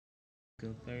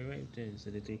Go far right there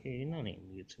so that they hear your name.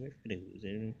 YouTube videos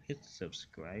and hit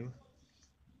subscribe.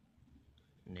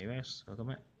 And the rest, welcome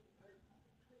back.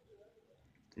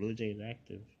 Blue Jays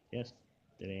active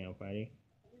yesterday on Friday,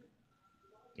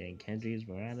 getting Kendrys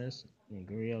Morales and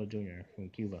Gurriel Jr. from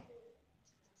Cuba.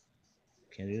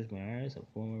 Kendrys Morales, a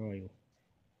former Royal,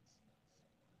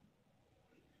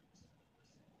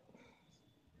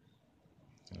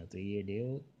 on a 3-year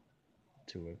deal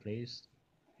to replace,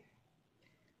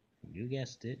 you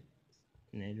guessed it,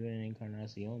 Nedwin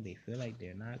Encarnacion. They feel like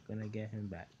they're not gonna get him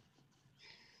back.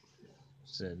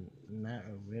 So not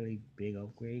a really big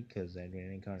upgrade because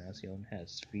Edwin Encarnacion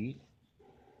has speed,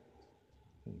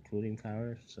 including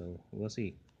power. So we'll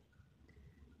see.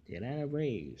 The Atlanta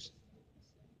Braves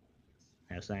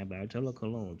have signed Bartolo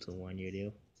Colon to a 1-year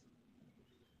deal.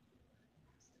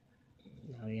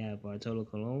 Now we have Bartolo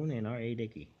Colon and R.A.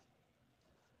 Dickey.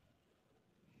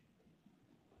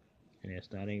 And they're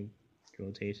starting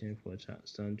rotation for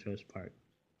SunTrust Park.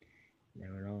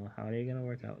 Never know how they're going to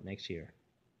work out next year.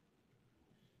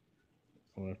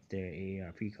 Or if their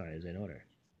AARP card is in order.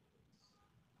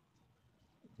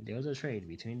 There was a trade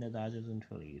between the Dodgers and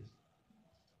Phillies.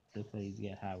 The Phillies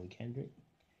get Howie Kendrick.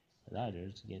 The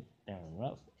Dodgers get Darren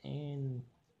Ruff and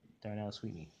Darnell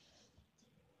Sweetney.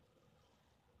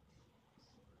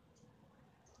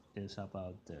 This help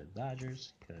out the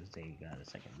Dodgers because they got a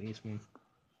second baseman.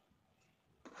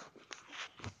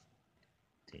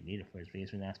 They need a first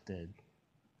baseman after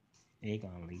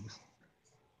Aegon leaves.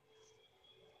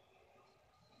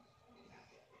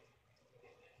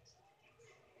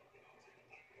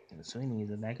 And Sweeney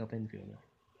is a backup infielder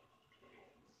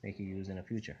they could use in the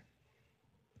future.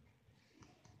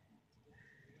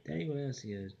 Danny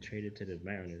Valencia is traded to the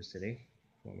Mariners today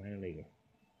for minor leaguer.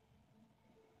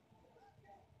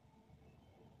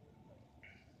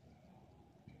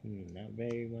 Not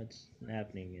very much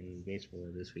happening in baseball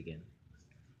this weekend.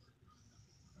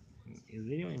 If you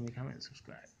video, leave a comment,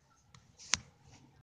 subscribe.